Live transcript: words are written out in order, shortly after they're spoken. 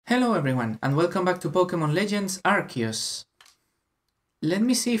Hello everyone, and welcome back to Pokémon Legends Arceus. Let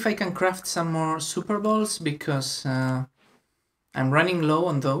me see if I can craft some more Super Balls, because I'm running low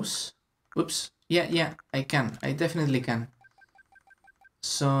on those. Oops, yeah, I can. I definitely can.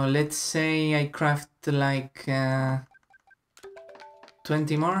 So let's say I craft like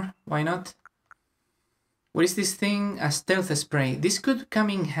 20 more, why not? What is this thing? A stealth spray. This could come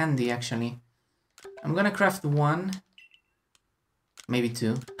in handy, actually. I'm gonna craft one. Maybe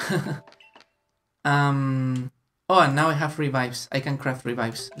two. Oh, and now I have revives. I can craft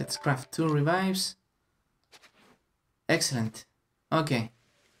revives. Let's craft 2 revives. Excellent. Okay.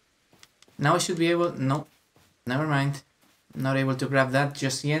 Now I should be able... No. Never mind. Not able to grab that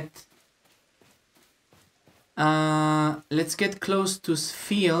just yet. Let's get close to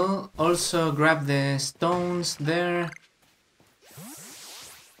Spheal. Also grab the stones there.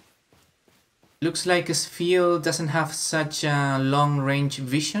 Looks like Spheal doesn't have such a long-range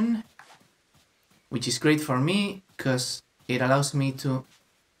vision, which is great for me, because it allows me to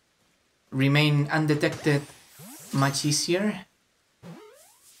remain undetected much easier.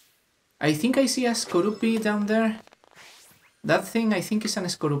 I think I see a Skorupi down there. That thing I think is an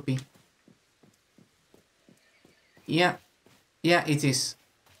Skorupi. Yeah, it is.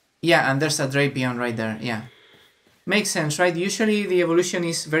 Yeah, and there's a Drapion right there, yeah. Makes sense, right? Usually the evolution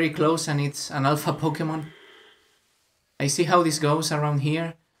is very close and it's an alpha Pokemon. I see how this goes around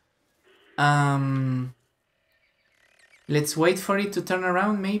here. Let's wait for it to turn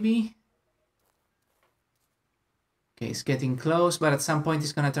around, maybe? Okay, it's getting close, but at some point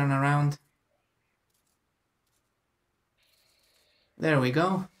it's gonna turn around. There we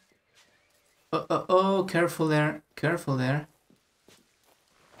go. Oh, careful there. Careful there.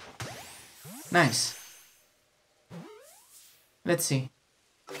 Nice. Let's see.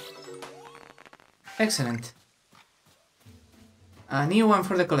 Excellent. A new one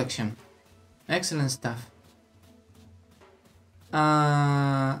for the collection. Excellent stuff.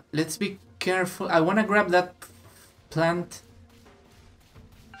 Let's be careful. I want to grab that plant,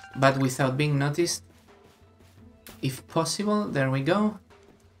 but without being noticed. If possible, there we go.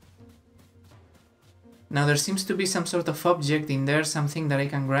 Now there seems to be some sort of object in there, something that I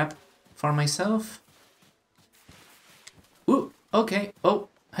can grab for myself. Ooh, okay. Oh,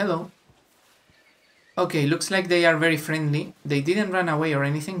 hello. Okay, looks like they are very friendly. They didn't run away or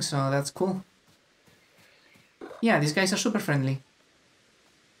anything, so that's cool. Yeah, these guys are super friendly.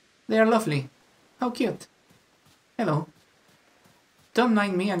 They are lovely. How cute. Hello. Don't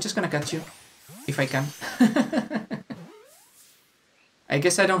mind me, I'm just gonna catch you. If I can. I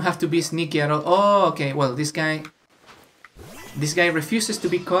guess I don't have to be sneaky at all. Oh, okay, well, this guy refuses to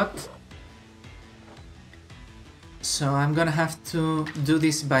be caught. So I'm gonna have to do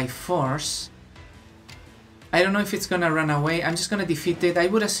this by force. I don't know if it's gonna run away. I'm just gonna defeat it. I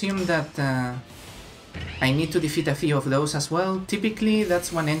would assume that I need to defeat a few of those as well. Typically,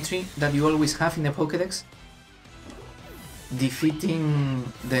 that's one entry that you always have in the Pokédex. Defeating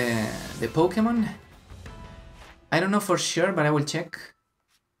the Pokémon. I don't know for sure, but I will check.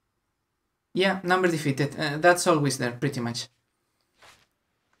 Yeah, number defeated. That's always there, pretty much.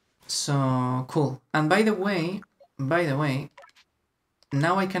 So, cool. And by the way,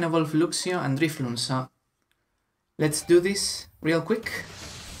 now I can evolve Luxio and Drifloon, so let's do this real quick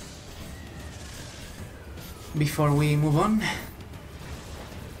before we move on.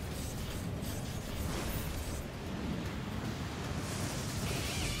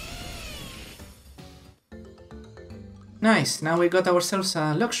 Nice, now we got ourselves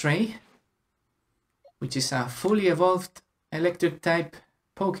a Luxray, which is a fully evolved electric type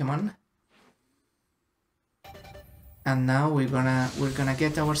Pokemon. And now we're gonna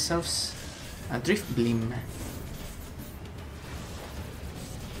get ourselves a Driftblim.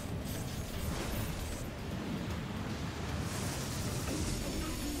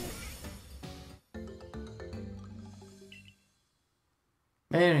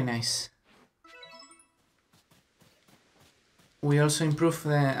 Very nice. We also improved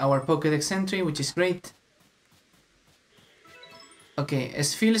our Pokédex entry, which is great. Okay,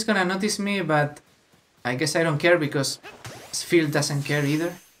 Spheal is gonna notice me, but I guess I don't care because Spheal doesn't care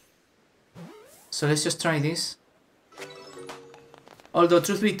either. So let's just try this. Although,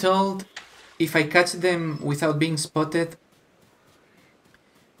 truth be told, if I catch them without being spotted,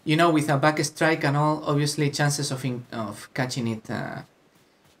 you know, with a back strike and all, obviously chances of catching it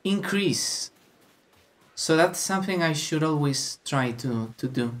increase. So that's something I should always try to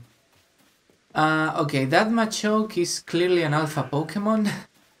do. Okay, that Machoke is clearly an alpha Pokemon.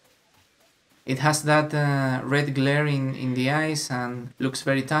 It has that red glare in the eyes and looks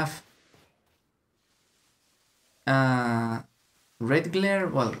very tough. red glare,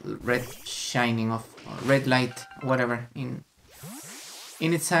 well, red shining of, or red light, whatever, in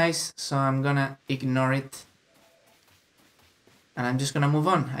its eyes, so I'm gonna ignore it. And I'm just gonna move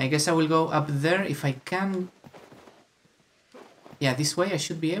on. I guess I will go up there if I can. Yeah, this way I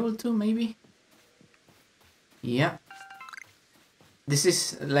should be able to, maybe? Yeah. This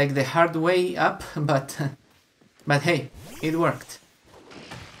is like the hard way up, but hey, it worked.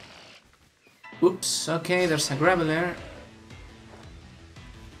 Oops, okay, there's a graveler.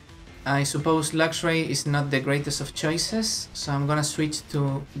 I suppose Luxray is not the greatest of choices, so I'm gonna switch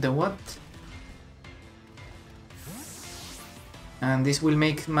to the what? And this will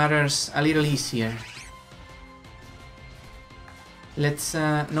make matters a little easier. Let's,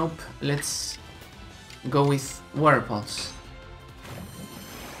 nope, let's go with Whirlpulse.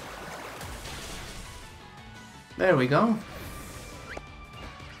 There we go.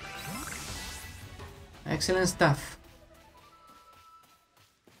 Excellent stuff.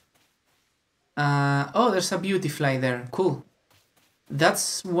 Oh, there's a Beautifly there. Cool.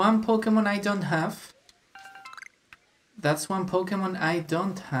 That's one Pokemon I don't have. That's one Pokemon I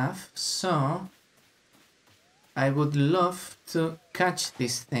don't have, so I would love to catch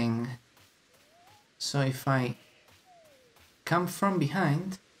this thing. So if I come from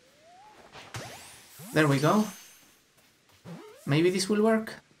behind, there we go. Maybe this will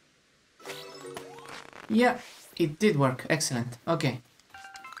work. Yeah, it did work. Excellent. Okay.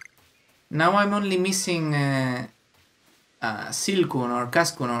 Now I'm only missing Silcoon or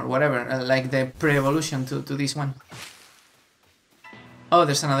Cascoon or whatever, like the pre-evolution to this one. Oh,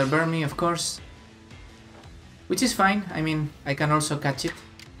 there's another Burmy, of course. Which is fine. I mean, I can also catch it.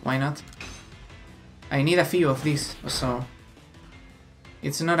 Why not? I need a few of these, so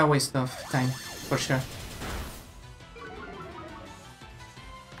it's not a waste of time, for sure.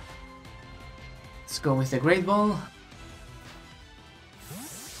 Let's go with the Great Ball.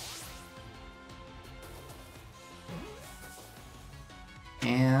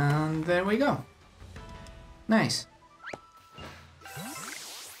 And there we go. Nice.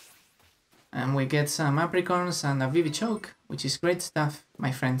 And we get some Apricorns and a Vivichoke, which is great stuff,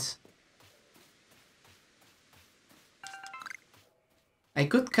 my friends. I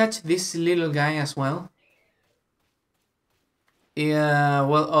could catch this little guy as well. Yeah,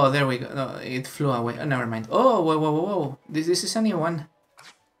 well, oh, there we go. No, it flew away. Oh, never mind. Oh, whoa, whoa, whoa, whoa. This is a new one.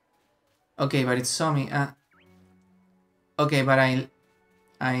 Okay, but it saw me. Okay, but I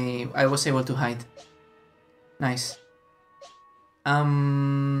was able to hide. Nice.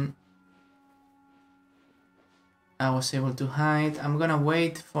 I was able to hide. I'm gonna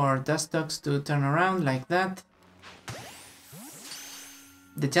wait for Dustox to turn around like that.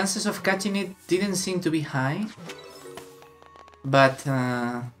 The chances of catching it didn't seem to be high, but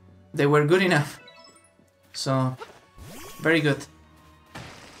they were good enough. So, very good.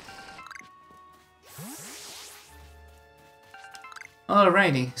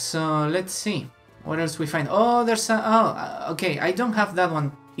 Alrighty, so let's see. What else we find? Oh, there's a... Oh, okay, I don't have that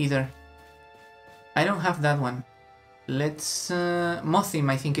one either. I don't have that one. Let's... Mothim,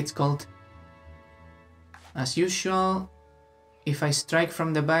 I think it's called. As usual, if I strike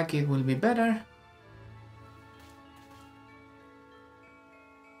from the back, it will be better.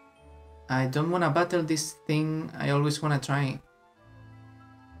 I don't want to battle this thing. I always want to try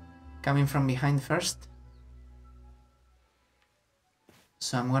coming from behind first.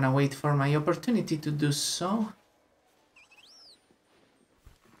 So I'm gonna wait for my opportunity to do so.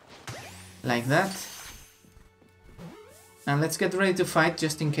 Like that. And let's get ready to fight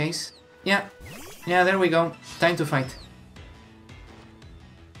just in case. Yeah, there we go. Time to fight.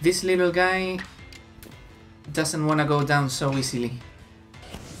 This little guy doesn't wanna go down so easily.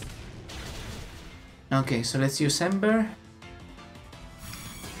 Okay, so let's use Ember.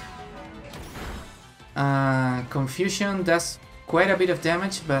 Confusion does quite a bit of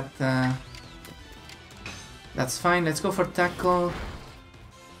damage, but that's fine. Let's go for Tackle.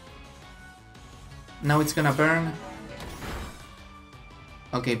 Now it's gonna burn.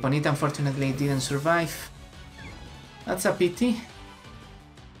 Okay, Ponyta unfortunately didn't survive. That's a pity.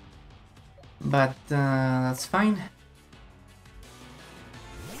 But that's fine.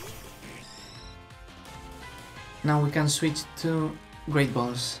 Now we can switch to Great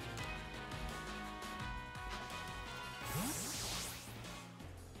Balls.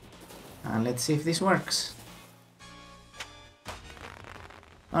 And let's see if this works.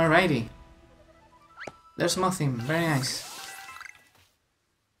 Alrighty. There's Mothim, very nice.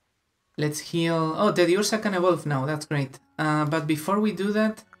 Let's heal... Oh, the Ursa can evolve now, that's great. But before we do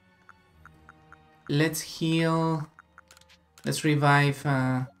that, let's heal... Let's revive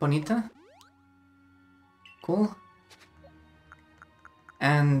Ponyta. Cool.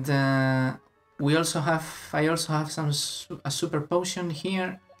 And I also have a super potion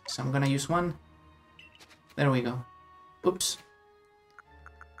here, so I'm gonna use one. There we go. Oops.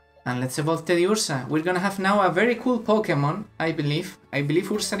 And let's evolve Teddiursa. We're gonna have now a very cool Pokemon, I believe. I believe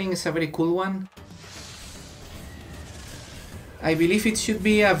Ursaring is a very cool one. I believe it should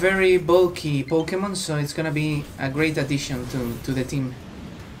be a very bulky Pokemon, so it's gonna be a great addition to the team.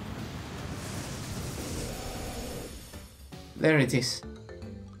 There it is.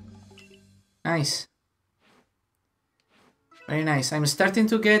 Nice. Very nice. I'm starting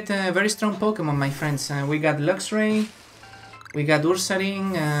to get very strong Pokemon, my friends. We got Luxray, we got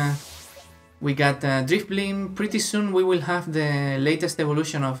Ursaring, we got Drifblim. Pretty soon we will have the latest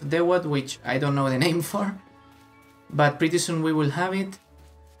evolution of Dewott, which I don't know the name for. But pretty soon we will have it.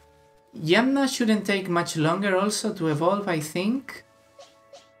 Yamna shouldn't take much longer also to evolve, I think.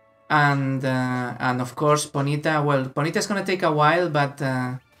 And of course Ponyta, well, Ponyta's gonna take a while, but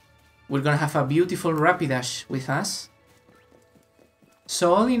we're gonna have a beautiful Rapidash with us.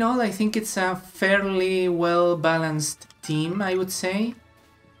 So all in all, I think it's a fairly well-balanced team, I would say.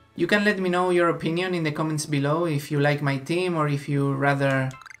 You can let me know your opinion in the comments below if you like my team or if you rather...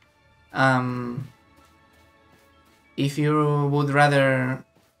 if you would rather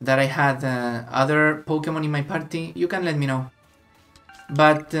that I had other Pokemon in my party, you can let me know.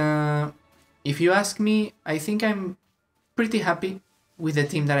 But if you ask me, I think I'm pretty happy with the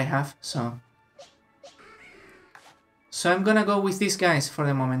team that I have, so I'm gonna go with these guys for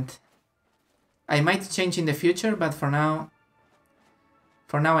the moment. I might change in the future, but for now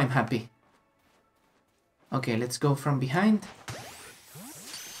I'm happy. Okay, let's go from behind.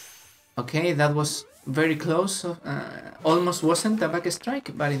 Okay, that was very close. Almost wasn't a back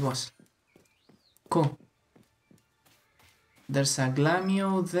strike, but it was. Cool. There's a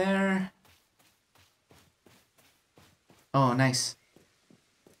Glamio there. Oh, nice.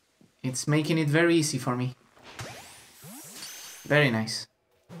 It's making it very easy for me. Very nice.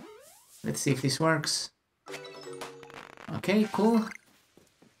 Let's see if this works. Okay, cool.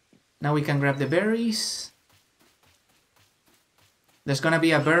 Now we can grab the berries. There's gonna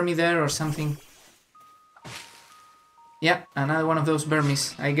be a Burmy there or something. Yeah, another one of those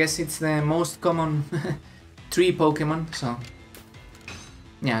Burmies. I guess it's the most common tree Pokemon, so...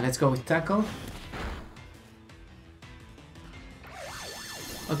 yeah, let's go with Tackle.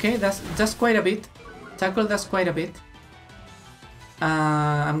 Okay, that's quite a bit. Tackle does quite a bit.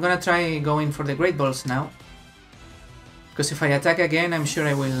 I'm gonna try going for the Great Balls now. Because if I attack again, I'm sure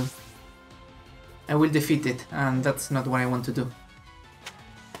I will defeat it, and that's not what I want to do.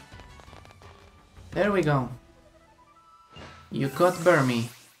 There we go. You caught Burmy.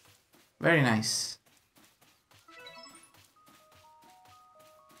 Very nice.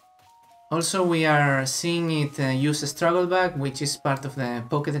 Also, we are seeing it use a Struggle Bug, which is part of the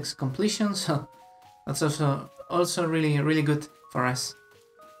Pokédex completion, so that's also really good for us.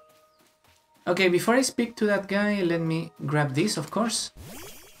 Okay, before I speak to that guy, let me grab this, of course.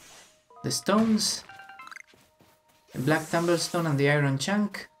 The stones, the Black Tumblestone and the Iron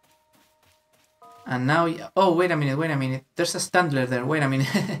Chunk. And now... oh, wait a minute. There's a Standler there. Wait a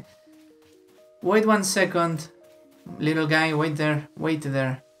minute. Wait 1 second. Little guy, wait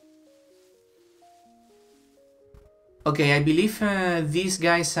there. Okay, I believe these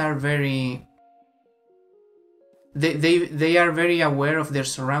guys are very... They are very aware of their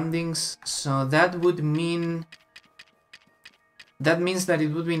surroundings, so that would mean... that means that it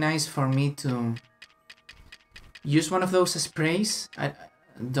would be nice for me to use one of those sprays.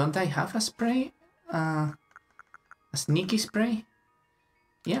 Don't I have a spray? A sneaky spray?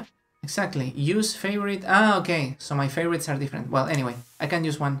 Yeah, exactly. Use favorite... ah, okay, so my favorites are different. Well, anyway, I can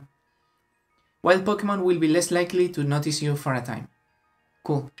use one. Wild Pokemon will be less likely to notice you for a time.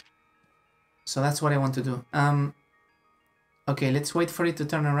 Cool. So that's what I want to do. Okay, let's wait for it to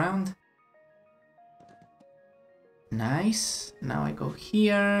turn around. Nice. Now I go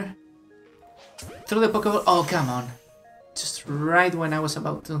here. Throw the Pokeball. Oh, come on. Just right when I was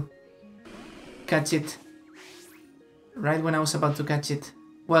about to catch it. Right when I was about to catch it.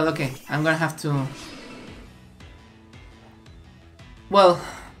 Well, okay. I'm gonna have to... well,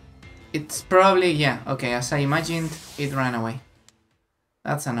 it's probably... yeah, okay. As I imagined, it ran away.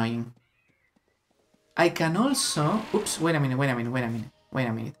 That's annoying. I can also... oops, wait a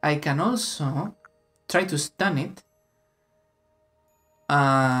minute. I can also try to stun it.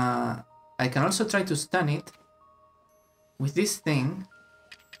 I can also try to stun it with this thing.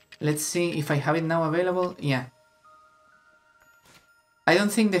 Let's see if I have it now available. Yeah. I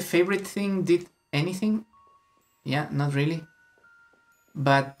don't think the favorite thing did anything. Yeah, not really.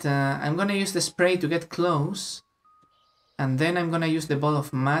 But I'm gonna use the spray to get close And then I'm gonna use the ball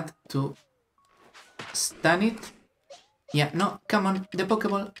of mud to stun it. Yeah, no, come on, the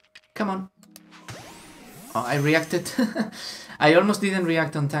Pokeball, come on. Oh, I reacted. I almost didn't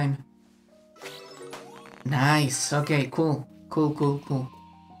react on time. Nice, okay, cool. Cool.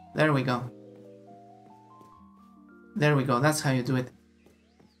 There we go. There we go, that's how you do it.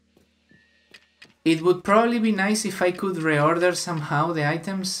 It would probably be nice if I could reorder somehow the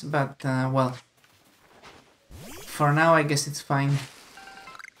items, but, well. For now, I guess it's fine.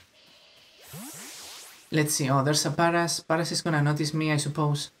 Let's see, oh, there's a Paras. Paras is gonna notice me, I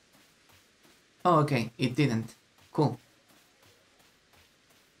suppose. Oh, okay, it didn't. Cool.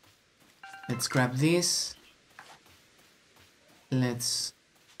 Let's grab this. Let's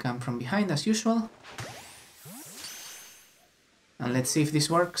come from behind as usual. And let's see if this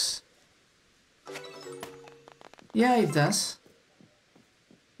works. Yeah, it does.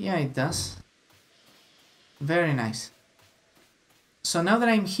 Yeah, it does. Very nice. So now that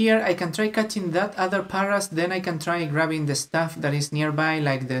I'm here, I can try catching that other Paras, then I can try grabbing the stuff that is nearby,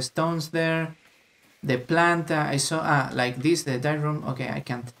 like the stones there, the plant I saw, like this, the dirt room. Okay, I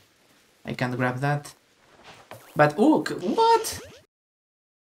can't grab that. But, ooh, what?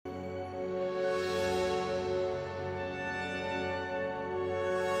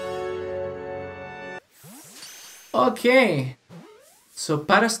 Okay, so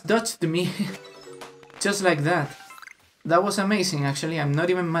Paras dodged me, just like that. That was amazing, actually. I'm not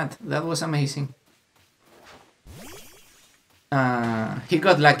even mad. That was amazing. He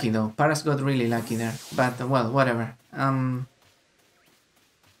got lucky, though. Paras got really lucky there. But, well, whatever.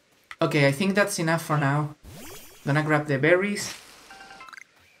 Okay, I think that's enough for now. Gonna grab the berries.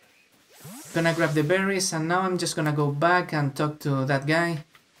 And now I'm just gonna go back and talk to that guy.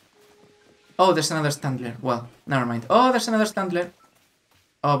 Oh, there's another Standler. Well, never mind. Oh, there's another Standler.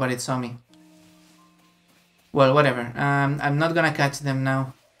 Oh, but it saw me. Well, whatever. I'm not gonna catch them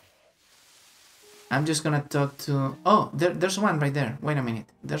now. I'm just gonna talk to... Oh, there's one right there. Wait a minute.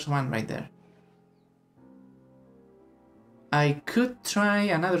 There's one right there. I could try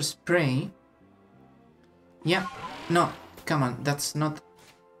another spray. Yeah. No, come on. That's not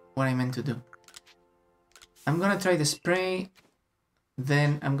what I meant to do. I'm gonna try the spray.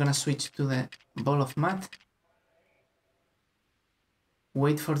 Then I'm gonna switch to the ball of mud.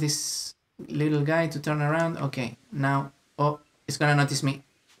 Wait for this little guy to turn around. Okay, now... Oh, it's gonna notice me.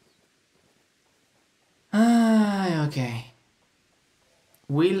 Ah, okay.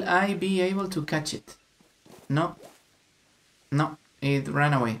 Will I be able to catch it? No. No, it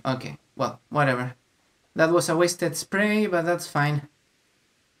ran away. Okay, well, whatever. That was a wasted spray, but that's fine.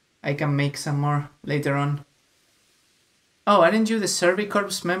 I can make some more later on. Oh, aren't you the Survey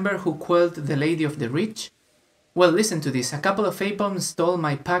Corps member who quelled the Lady of the Rich? Well, listen to this. A couple of Apoms stole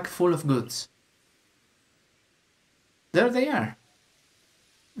my pack full of goods. There they are.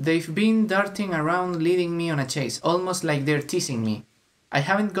 They've been darting around leading me on a chase, almost like they're teasing me. I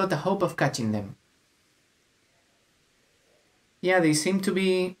haven't got a hope of catching them. Yeah, they seem to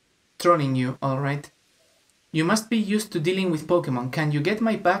be trolling you, alright. You must be used to dealing with Pokemon. Can you get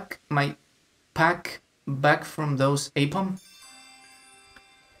my pack back from those Apom?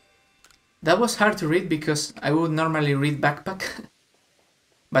 That was hard to read because I would normally read backpack.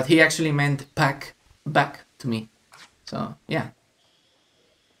 But he actually meant pack back to me. So, yeah.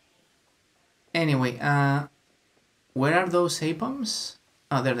 Anyway, where are those Apoms?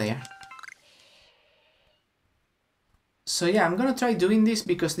 Oh, there they are. So yeah, I'm gonna try doing this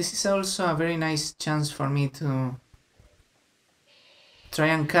because this is also a very nice chance for me to try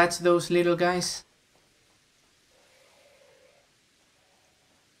and catch those little guys.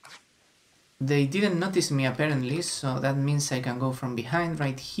 They didn't notice me apparently, so that means I can go from behind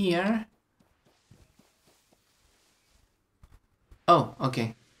right here. Oh,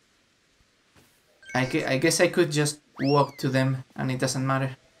 okay. I guess I could just walk to them and it doesn't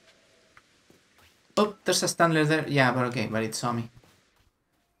matter. Oh, there's a Standler there. Yeah, but okay, but it saw me.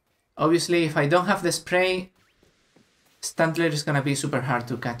 Obviously, if I don't have the spray, Standler is gonna be super hard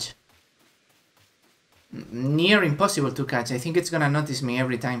to catch. Near impossible to catch. I think it's gonna notice me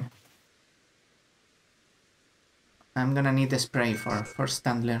every time. I'm gonna need the spray for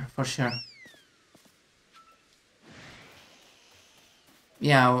Standler, for sure.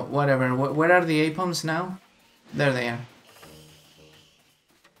 Yeah, whatever. Where are the Apoms now? There they are.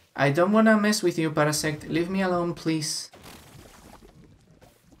 I don't wanna mess with you, Parasect. Leave me alone, please.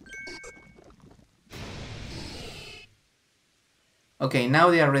 Okay, now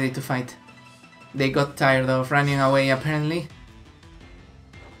they are ready to fight. They got tired of running away, apparently.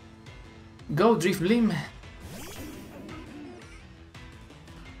 Go, Drifblim!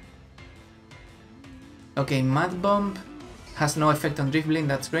 Okay, Mud Bomb. has no effect on Driftblim,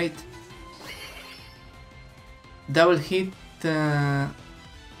 that's great. Double hit...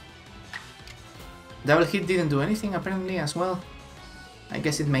 Double hit didn't do anything apparently as well. I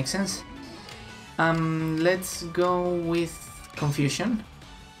guess it makes sense. Let's go with Confusion.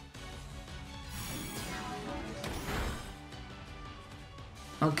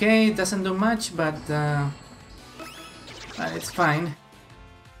 Okay, it doesn't do much, but it's fine.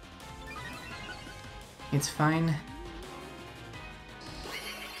 It's fine.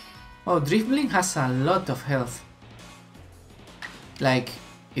 Oh, Driftblim has a lot of health. Like,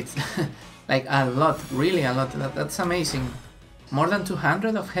 it's like a lot, really a lot. That's amazing. More than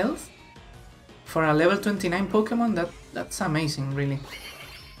 200 of health? For a level 29 Pokemon? That's amazing, really.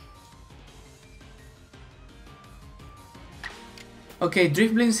 Okay,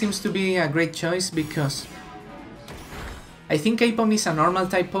 Driftblim seems to be a great choice because I think Aipom is a normal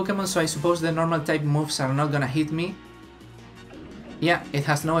type Pokemon, so I suppose the normal type moves are not gonna hit me. Yeah, it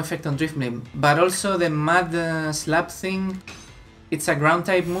has no effect on Driftblim, but also the Mud Slap thing, it's a ground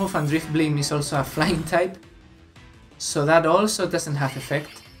type move and Driftblim is also a flying type, so that also doesn't have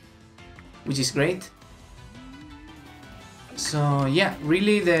effect, which is great. So yeah,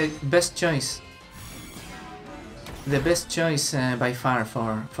 really the best choice. The best choice by far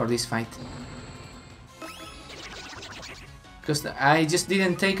for this fight. Because I just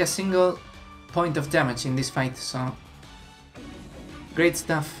didn't take a single point of damage in this fight, so... Great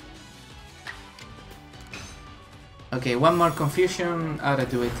stuff. Okay, one more Confusion, ought to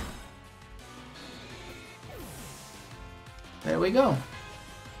do it. There we go.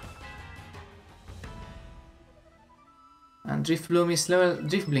 And Driftblim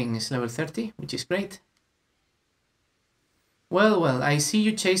is level 30, which is great. Well, I see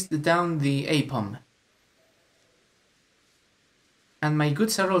you chased down the Aipom. And my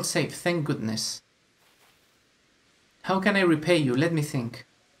goods are all safe, thank goodness. How can I repay you? Let me think.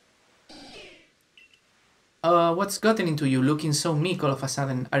 What's gotten into you looking so meek all of a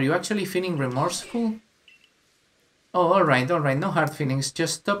sudden? Are you actually feeling remorseful? Oh, alright, no hard feelings,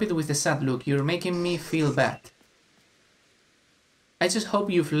 just stop it with the sad look, you're making me feel bad. I just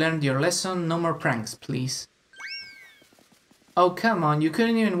hope you've learned your lesson, no more pranks, please. Oh, come on, you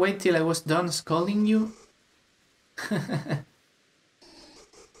couldn't even wait till I was done scolding you?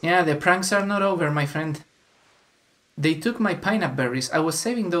 Yeah, the pranks are not over, my friend. They took my pineapple berries, I was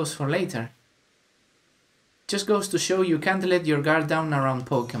saving those for later. Just goes to show you can't let your guard down around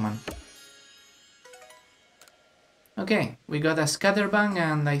Pokemon. Okay, we got a Scatterbang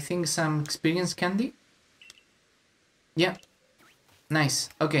and I think some experience candy. Yeah, nice.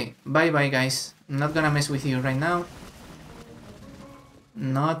 Okay, bye-bye guys. I'm not gonna mess with you right now.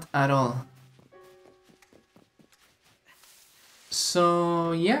 Not at all.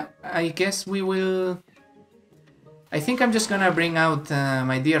 So yeah, I guess we will... I think I'm just gonna bring out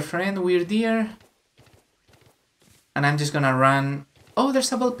my dear friend Weird Ear. And I'm just gonna run... Oh,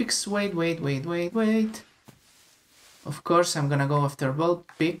 there's a Vulpix. Wait. Of course, I'm gonna go after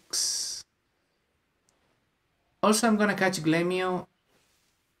Vulpix. Also, I'm gonna catch Glemio.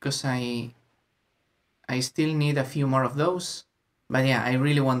 Because I still need a few more of those. But yeah, I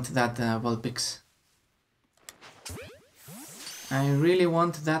really want that Vulpix. I really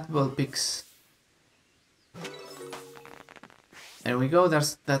want that Vulpix. There we go,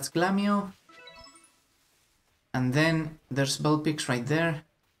 that's Glamio. And then there's Vulpix right there.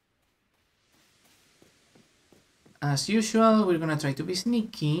 As usual, we're gonna try to be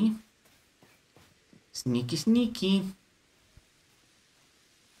sneaky. Sneaky.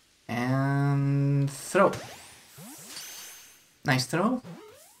 And throw. Nice throw.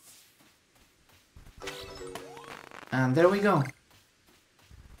 And there we go.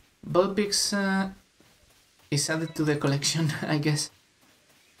 Vulpix is added to the collection, I guess.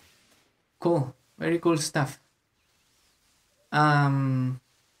 Cool. Very cool stuff. Alright,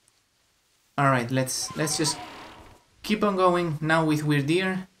 let's just keep on going now with Weird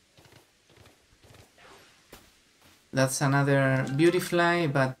Ear. That's another Beautifly,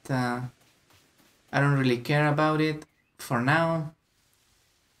 but I don't really care about it for now.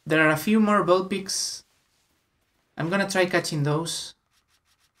 There are a few more Vulpix. I'm gonna try catching those.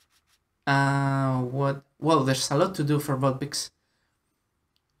 Well, there's a lot to do for Vulpix.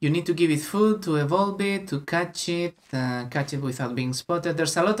 You need to give it food to evolve it, to catch it without being spotted.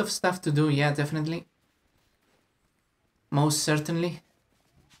 There's a lot of stuff to do, yeah, definitely. Most certainly.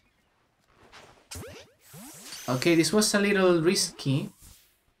 Okay, this was a little risky.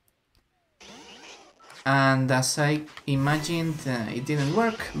 And as I imagined, it didn't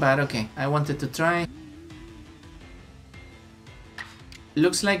work, but okay, I wanted to try.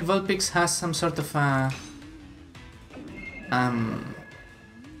 Looks like Vulpix has some sort of a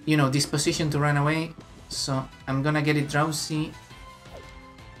you know, disposition to run away. So I'm gonna get it drowsy.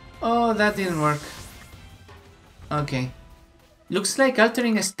 Oh, that didn't work. Okay. Looks like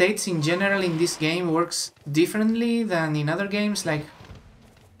altering states in general in this game works differently than in other games. Like,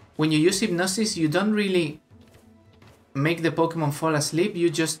 when you use hypnosis, you don't really make the Pokemon fall asleep, you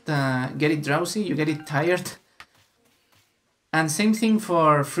just get it drowsy, you get it tired. And same thing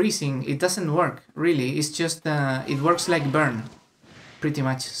for freezing, it doesn't work, really, it's just, it works like burn, pretty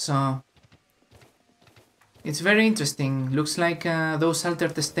much, so... It's very interesting, looks like those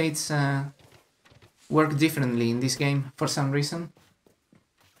altered states work differently in this game, for some reason.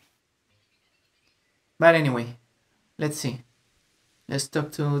 But anyway, let's see. Let's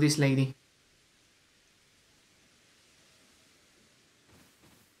talk to this lady.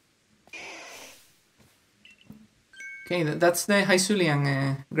 Okay, that's the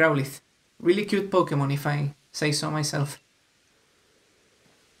Hysulian Growlithe. Really cute Pokemon, if I say so myself.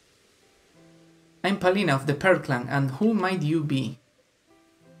 I'm Palina of the Pearl Clan, and who might you be?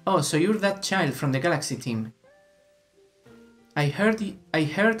 Oh, so you're that child from the Galaxy team. I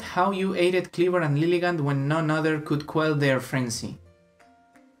heard how you aided Cleaver and Lilligant when none other could quell their frenzy.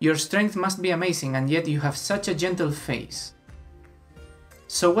 Your strength must be amazing, and yet you have such a gentle face.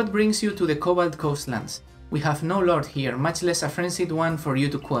 So what brings you to the Cobalt Coastlands? We have no lord here, much less a frenzied one for you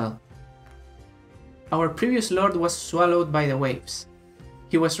to quell. Our previous lord was swallowed by the waves.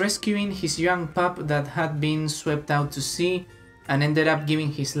 He was rescuing his young pup that had been swept out to sea and ended up giving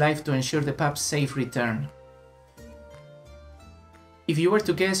his life to ensure the pup's safe return. If you were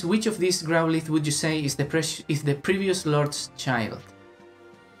to guess, which of these Growlithe would you say is the previous lord's child?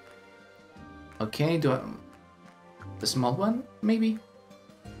 Okay, the small one, maybe?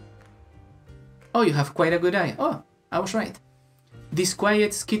 Oh, you have quite a good eye. Oh, I was right. This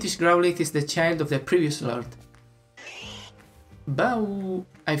quiet, skittish Growlithe is the child of the previous lord. Bow!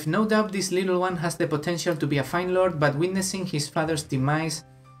 I've no doubt this little one has the potential to be a fine lord, but witnessing his father's demise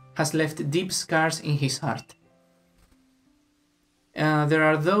has left deep scars in his heart. There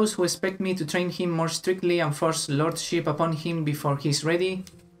are those who expect me to train him more strictly and force lordship upon him before he's ready,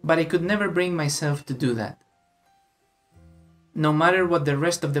 but I could never bring myself to do that. No matter what the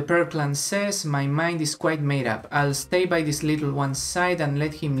rest of the Pearl Clan says, my mind is quite made up. I'll stay by this little one's side and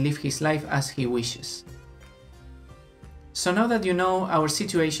let him live his life as he wishes. So now that you know our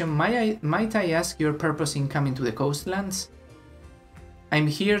situation, might I ask your purpose in coming to the coastlands? I'm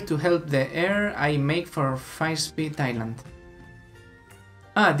here to help the heir I make for Firespit Island.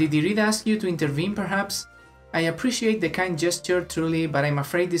 Ah, did Irida ask you to intervene perhaps? I appreciate the kind gesture truly, but I'm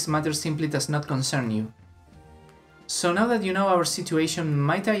afraid this matter simply does not concern you. So now that you know our situation,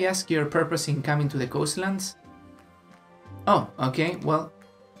 might I ask your purpose in coming to the coastlands? Oh, okay, well,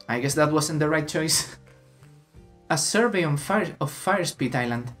 I guess that wasn't the right choice. A survey of Firespit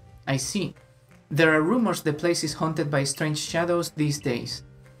Island. I see. There are rumors the place is haunted by strange shadows these days.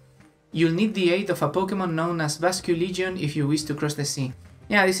 You'll need the aid of a Pokemon known as Vascu Legion if you wish to cross the sea.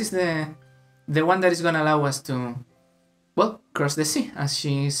 Yeah, this is the one that is gonna allow us to, well, cross the sea, as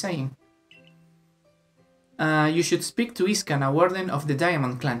she is saying. You should speak to Iskan, a warden of the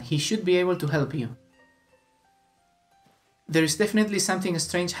Diamond Clan. He should be able to help you. There is definitely something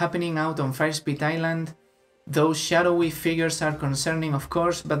strange happening out on Firespit Island. Those shadowy figures are concerning, of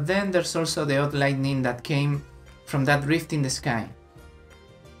course, but then there's also the odd lightning that came from that rift in the sky.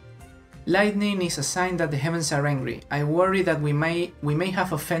 Lightning is a sign that the heavens are angry. I worry that we may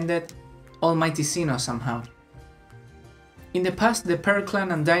have offended Almighty Sinnoh somehow. In the past, the Pearl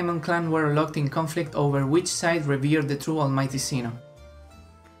Clan and Diamond Clan were locked in conflict over which side revered the true Almighty Sinnoh.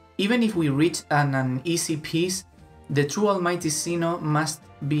 Even if we reach an easy peace, the true Almighty Sinnoh must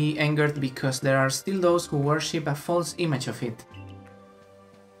be angered because there are still those who worship a false image of it.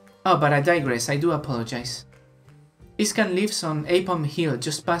 Oh, but I digress, I do apologize. Iskan lives on Apom Hill,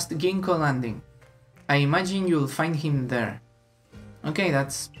 just past Ginkgo Landing. I imagine you'll find him there. Okay,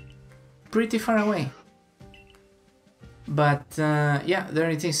 that's pretty far away. But yeah, there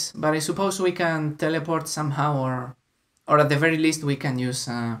it is. But I suppose we can teleport somehow, or at the very least we can use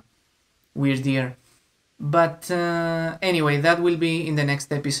Weird Ear. But anyway, that will be in the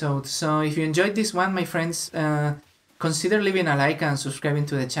next episode. So if you enjoyed this one, my friends, consider leaving a like and subscribing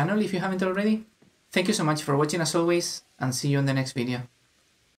to the channel if you haven't already. Thank you so much for watching as always, and see you in the next video.